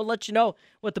all, and we'll let you know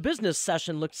what the business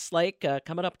session looks like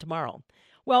coming up tomorrow.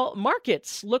 Well,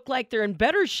 markets look like they're in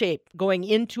better shape going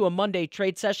into a Monday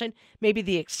trade session. Maybe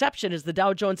the exception is the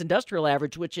Dow Jones Industrial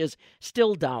Average, which is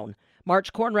still down.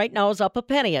 March corn right now is up a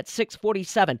penny at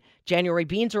 $6.47. January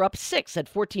beans are up 6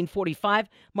 at $14.45.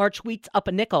 March wheat's up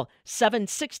a nickel,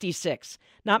 $7.66.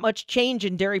 Not much change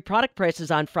in dairy product prices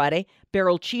on Friday.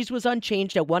 Barrel cheese was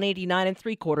unchanged at $1.89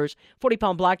 3/4.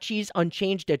 40-pound block cheese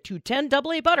unchanged at $2.10.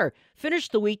 Double A butter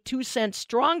finished the week 2 cents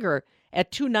stronger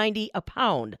at $2.90 a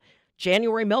pound.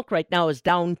 January milk right now is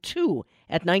down 2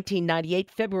 at $19.98.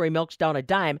 February milk's down a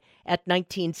dime at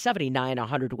 $19.79 a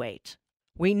hundredweight.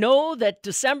 We know that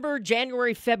December,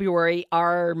 January, February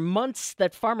are months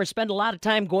that farmers spend a lot of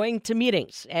time going to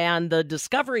meetings, and the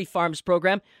Discovery Farms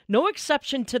program, no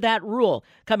exception to that rule.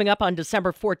 Coming up on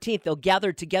December 14th, they'll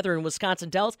gather together in Wisconsin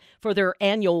Dells for their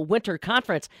annual winter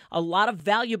conference. A lot of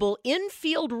valuable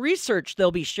in-field research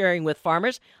they'll be sharing with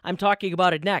farmers. I'm talking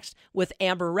about it next with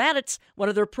Amber Raditz, one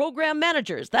of their program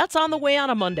managers. That's on the way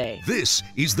on a Monday. This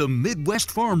is the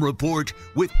Midwest Farm Report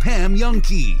with Pam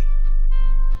Youngkey.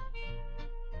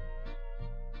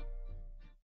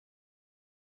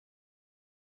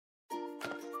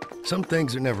 Some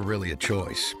things are never really a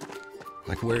choice.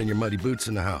 Like wearing your muddy boots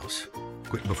in the house,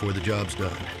 quitting before the job's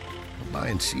done, or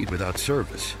buying seed without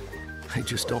service. They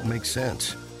just don't make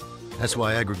sense. That's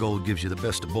why AgriGold gives you the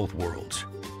best of both worlds.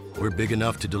 We're big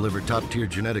enough to deliver top-tier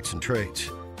genetics and traits,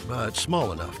 but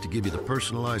small enough to give you the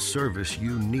personalized service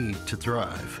you need to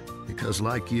thrive. Because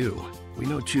like you, we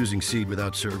know choosing seed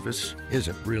without service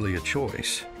isn't really a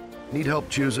choice. Need help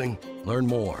choosing? Learn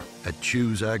more at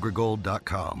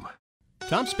ChooseAgriGold.com.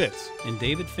 Tom Spitz and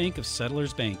David Fink of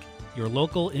Settlers Bank. your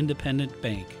local independent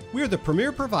bank. We're the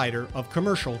premier provider of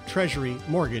commercial, treasury,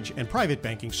 mortgage, and private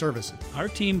banking services. Our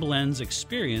team blends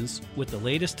experience with the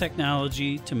latest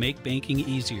technology to make banking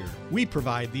easier. We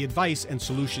provide the advice and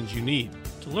solutions you need.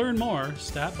 To learn more,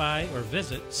 stop by or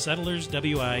visit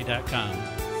settlerswi.com.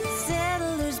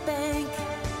 Settlers Bank,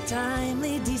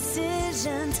 timely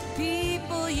decisions,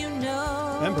 people you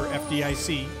know. Member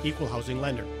FDIC, Equal Housing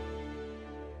Lender.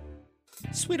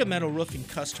 Sweeter Metal Roofing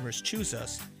customers choose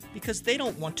us because they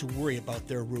don't want to worry about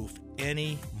their roof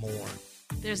anymore.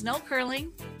 There's no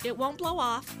curling, it won't blow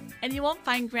off, and you won't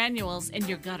find granules in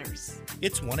your gutters.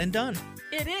 It's one and done.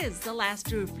 It is the last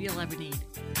roof you'll ever need.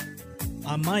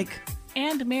 I'm Mike.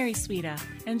 And Mary Sweeta.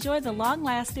 Enjoy the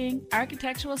long-lasting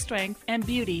architectural strength and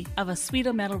beauty of a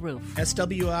Sweeta Metal roof.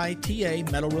 SWITA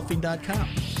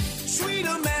metalroofing.com.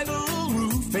 Sweeter Metal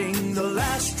Roofing, the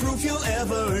last roof you'll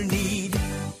ever need.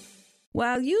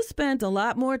 While you spent a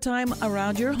lot more time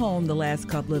around your home the last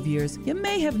couple of years, you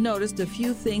may have noticed a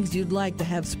few things you'd like to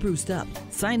have spruced up.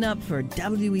 Sign up for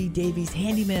W.E. Davies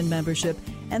Handyman membership,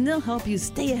 and they'll help you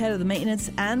stay ahead of the maintenance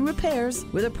and repairs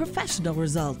with a professional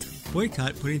result.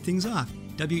 Boycott putting things off.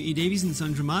 W.E. Davies &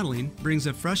 Sons Remodeling brings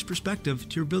a fresh perspective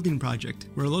to your building project.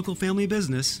 We're a local family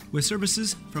business with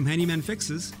services from handyman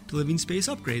fixes to living space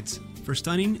upgrades. For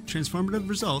stunning, transformative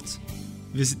results,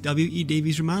 visit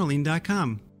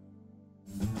WEDaviesRemodeling.com.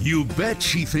 You bet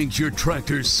she thinks your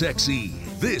tractor's sexy.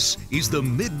 This is the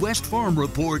Midwest Farm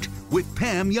Report with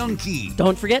Pam Youngkey.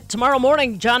 Don't forget, tomorrow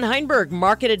morning, John Heinberg,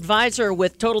 market advisor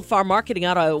with Total Farm Marketing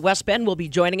out of West Bend, will be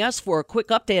joining us for a quick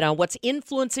update on what's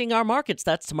influencing our markets.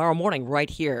 That's tomorrow morning right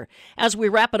here. As we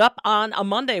wrap it up on a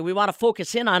Monday, we want to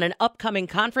focus in on an upcoming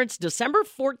conference, December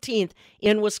 14th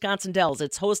in Wisconsin Dells.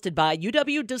 It's hosted by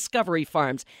UW Discovery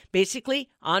Farms, basically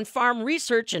on-farm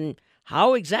research and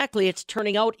how exactly it's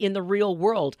turning out in the real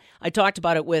world. I talked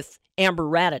about it with Amber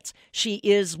Raditz. She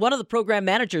is one of the program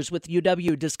managers with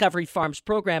UW Discovery Farms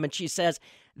program, and she says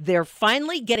they're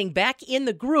finally getting back in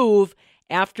the groove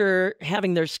after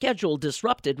having their schedule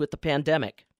disrupted with the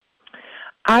pandemic.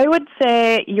 I would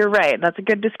say you're right. That's a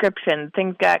good description.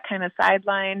 Things got kind of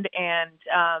sidelined, and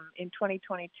in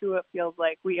 2022, it feels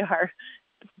like we are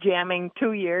jamming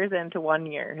 2 years into 1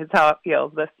 year is how it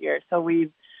feels this year. So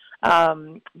we've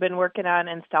been working on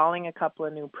installing a couple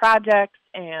of new projects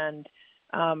and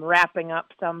wrapping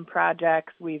up some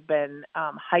projects. We've been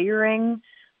hiring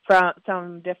from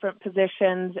some different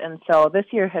positions, and so this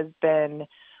year has been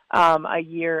a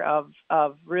year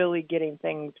of really getting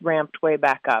things ramped way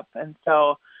back up. And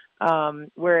so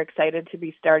we're excited to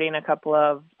be starting a couple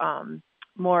of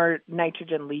more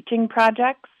nitrogen leaching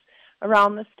projects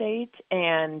around the state,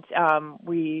 and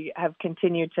we have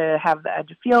continued to have the edge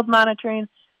of field monitoring.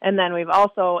 And then we've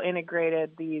also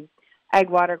integrated these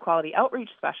ag water quality outreach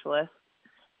specialists,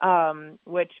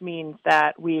 which means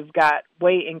that we've got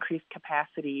way increased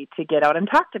capacity to get out and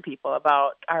talk to people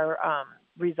about our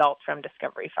results from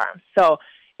Discovery Farms. So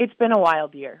it's been a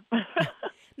wild year.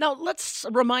 Now, let's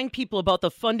remind people about the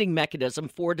funding mechanism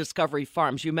for Discovery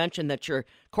Farms. You mentioned that you're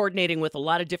coordinating with a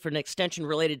lot of different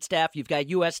extension-related staff. You've got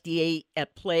USDA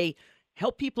at play.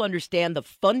 Help people understand the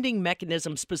funding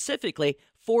mechanism specifically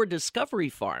for Discovery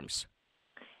Farms.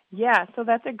 Yeah, so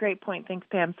that's a great point. Thanks,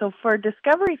 Pam. So for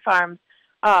Discovery Farms,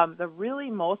 the really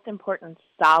most important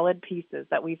solid pieces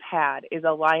that we've had is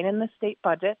a line in the state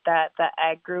budget that the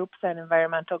ag groups and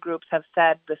environmental groups have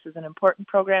said this is an important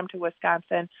program to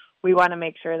Wisconsin. We want to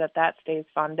make sure that that stays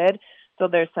funded. So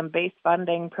there's some base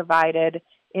funding provided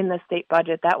in the state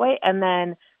budget that way. And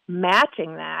then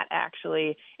matching that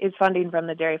actually is funding from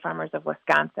the Dairy Farmers of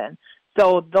Wisconsin.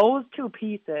 So those two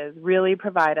pieces really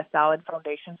provide a solid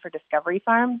foundation for Discovery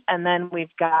Farms. And then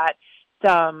we've got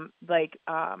some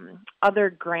other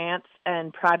grants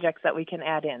and projects that we can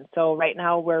add in. So right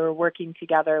now we're working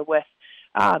together with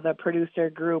the producer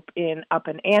group up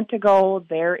in Antigo.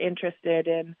 They're interested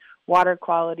in water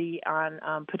quality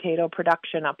on potato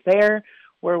production up there.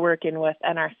 We're working with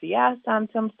NRCS on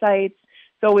some sites.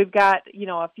 So we've got,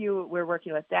 a few, we're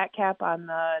working with DATCAP on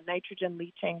the nitrogen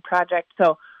leaching project.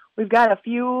 So we've got a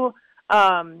few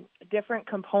different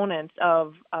components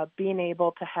of being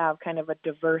able to have kind of a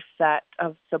diverse set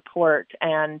of support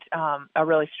and a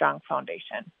really strong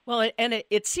foundation. Well, and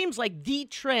it seems like the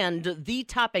trend, the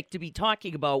topic to be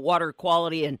talking about, water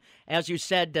quality and, as you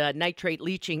said, nitrate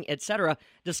leaching, et cetera,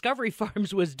 Discovery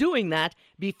Farms was doing that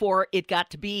before it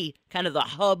got to be kind of the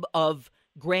hub of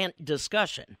grant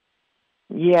discussion.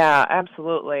 Yeah,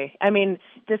 absolutely. I mean,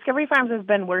 Discovery Farms has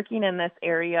been working in this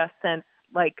area since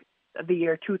the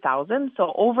year 2000,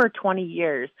 so over 20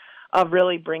 years of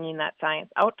really bringing that science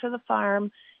out to the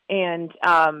farm and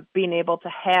being able to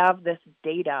have this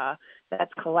data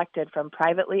that's collected from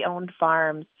privately owned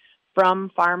farms, from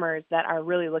farmers that are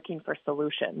really looking for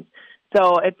solutions.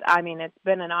 So it's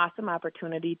been an awesome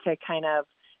opportunity to kind of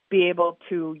be able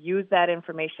to use that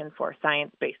information for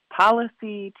science-based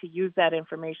policy, to use that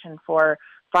information for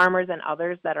farmers and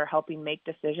others that are helping make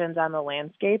decisions on the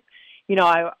landscape.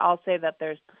 I'll say that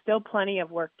there's still plenty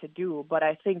of work to do, but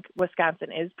I think Wisconsin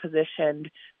is positioned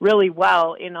really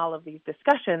well in all of these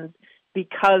discussions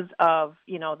because of,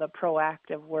 the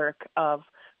proactive work of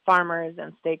farmers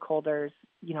and stakeholders,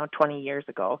 20 years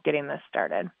ago, getting this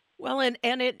started. Well, and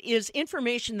it is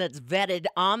information that's vetted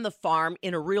on the farm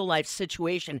in a real-life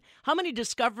situation. How many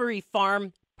Discovery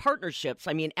Farm partnerships,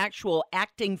 actual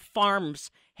acting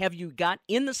farms, have you got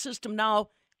in the system now,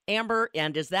 Amber?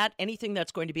 And is that anything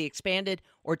that's going to be expanded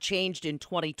or changed in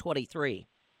 2023?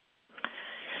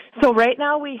 So right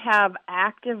now we have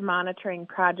active monitoring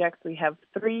projects. We have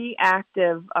 3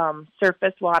 active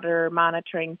surface water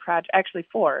monitoring projects, actually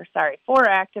 4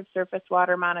 active surface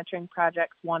water monitoring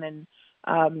projects, one in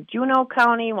Juneau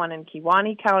County, one in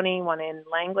Kewaunee County, one in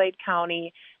Langlade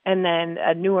County, and then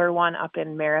a newer one up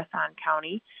in Marathon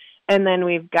County. And then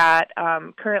we've got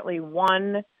currently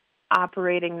 1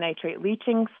 operating nitrate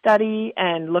leaching study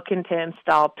and looking to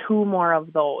install 2 more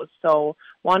of those. So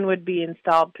one would be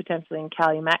installed potentially in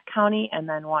Calumet County and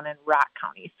then one in Rock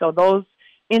County. So those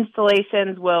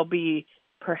installations will be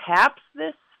perhaps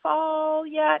this fall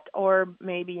yet, or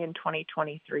maybe in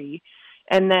 2023.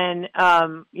 And then,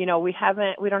 we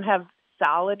don't have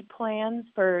solid plans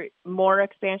for more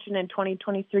expansion in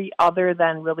 2023 other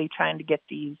than really trying to get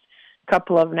these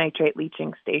couple of nitrate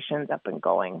leaching stations up and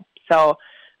going. So,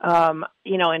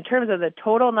 in terms of the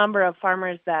total number of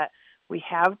farmers that we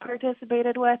have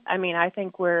participated with, I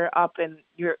think we're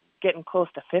you're getting close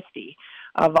to 50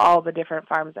 of all the different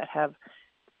farms that have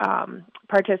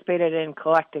participated in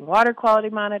collecting water quality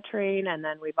monitoring. And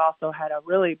then we've also had a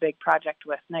really big project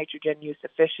with nitrogen use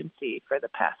efficiency for the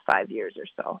past 5 years or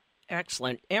so.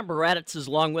 Excellent. Amber Raditz is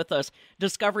along with us.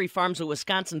 Discovery Farms of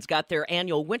Wisconsin's got their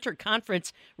annual winter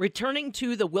conference returning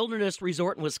to the Wilderness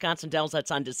Resort in Wisconsin Dells.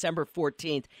 That's on December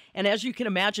 14th. And as you can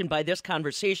imagine by this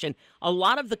conversation, a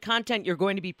lot of the content you're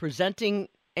going to be presenting,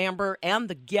 Amber, and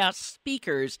the guest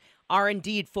speakers are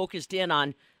indeed focused in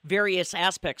on various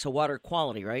aspects of water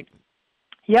quality, right?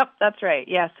 Yep, that's right.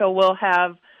 Yeah, so we'll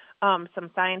have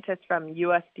some scientists from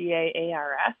USDA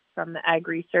ARS, from the Ag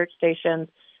Research Stations.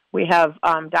 We have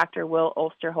Dr. Will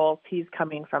Osterholz. He's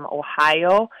coming from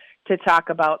Ohio to talk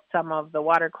about some of the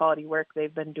water quality work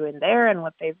they've been doing there and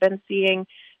what they've been seeing.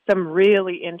 Some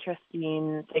really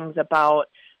interesting things about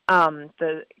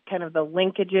the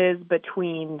linkages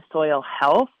between soil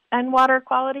health and water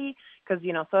quality, because,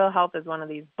 soil health is one of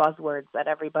these buzzwords that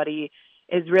everybody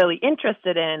is really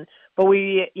interested in. But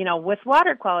with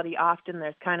water quality, often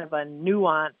there's kind of a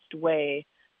nuanced way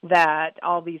that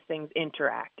all these things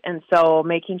interact. And so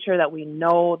making sure that we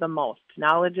know the most.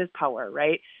 Knowledge is power,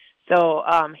 right? So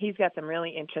he's got some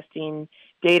really interesting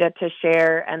data to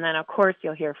share. And then, of course,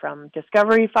 you'll hear from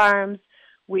Discovery Farms.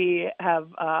 We have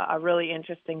a really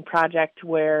interesting project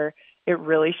where it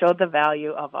really showed the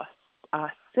value of a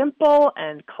simple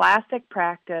and classic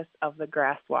practice of the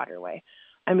grass waterway.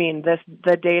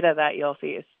 The data that you'll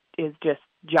see is just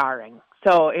jarring.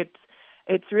 So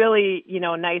it's really,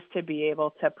 nice to be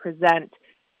able to present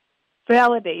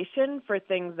validation for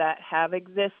things that have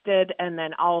existed and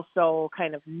then also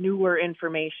kind of newer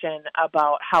information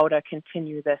about how to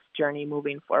continue this journey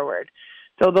moving forward.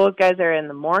 So those guys are in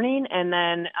the morning, and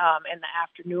then in the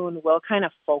afternoon we'll kind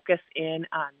of focus in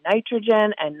on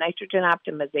nitrogen and nitrogen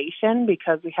optimization,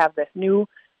 because we have this new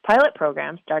pilot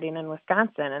program starting in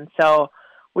Wisconsin. And so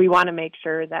we want to make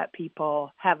sure that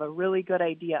people have a really good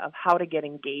idea of how to get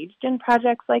engaged in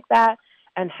projects like that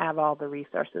and have all the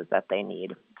resources that they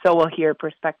need. So we'll hear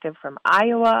perspective from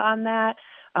Iowa on that,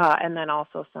 and then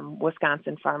also some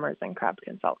Wisconsin farmers and crop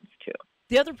consultants too.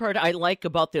 The other part I like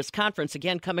about this conference,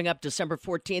 again, coming up December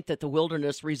 14th at the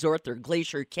Wilderness Resort, their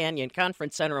Glacier Canyon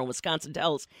Conference Center in Wisconsin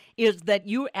Dells, is that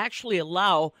you actually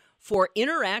allow for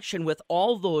interaction with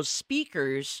all those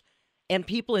speakers and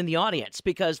people in the audience,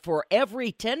 because for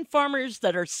every 10 farmers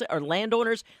that are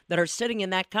landowners that are sitting in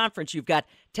that conference, you've got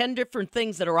 10 different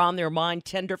things that are on their mind,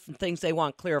 10 different things they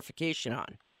want clarification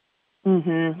on.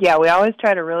 Mm-hmm. Yeah, we always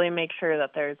try to really make sure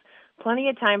that there's plenty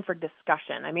of time for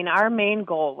discussion. Our main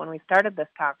goal when we started this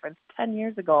conference 10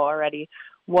 years ago already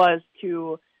was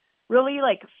to really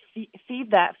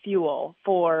feed that fuel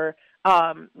for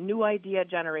new idea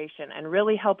generation and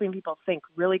really helping people think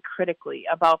really critically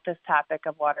about this topic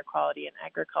of water quality in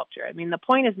agriculture. The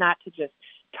point is not to just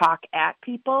talk at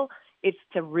people. it's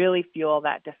to really fuel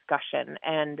that discussion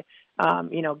and,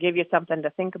 give you something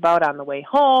to think about on the way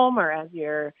home or as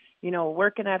you're,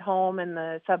 working at home in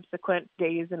the subsequent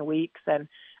days and weeks. And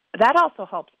that also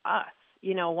helps us,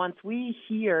 once we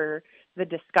hear the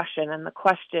discussion and the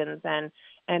questions and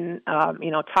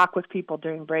talk with people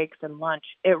during breaks and lunch,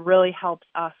 it really helps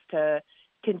us to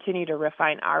continue to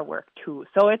refine our work too.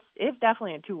 So it's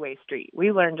definitely a two-way street.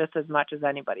 We learn just as much as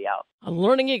anybody else. A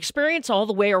learning experience all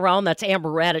the way around. That's Amber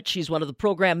Radich. She's one of the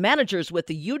program managers with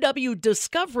the UW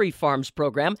Discovery Farms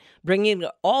program, bringing it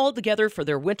all together for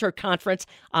their winter conference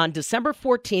on December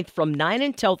 14th from 9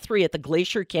 until 3 at the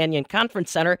Glacier Canyon Conference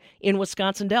Center in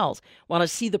Wisconsin Dells. Want to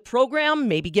see the program,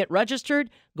 maybe get registered?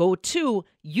 Go to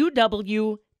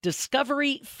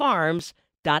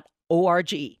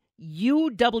uwdiscoveryfarms.org.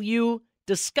 UW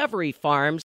Discoveryfarms.org.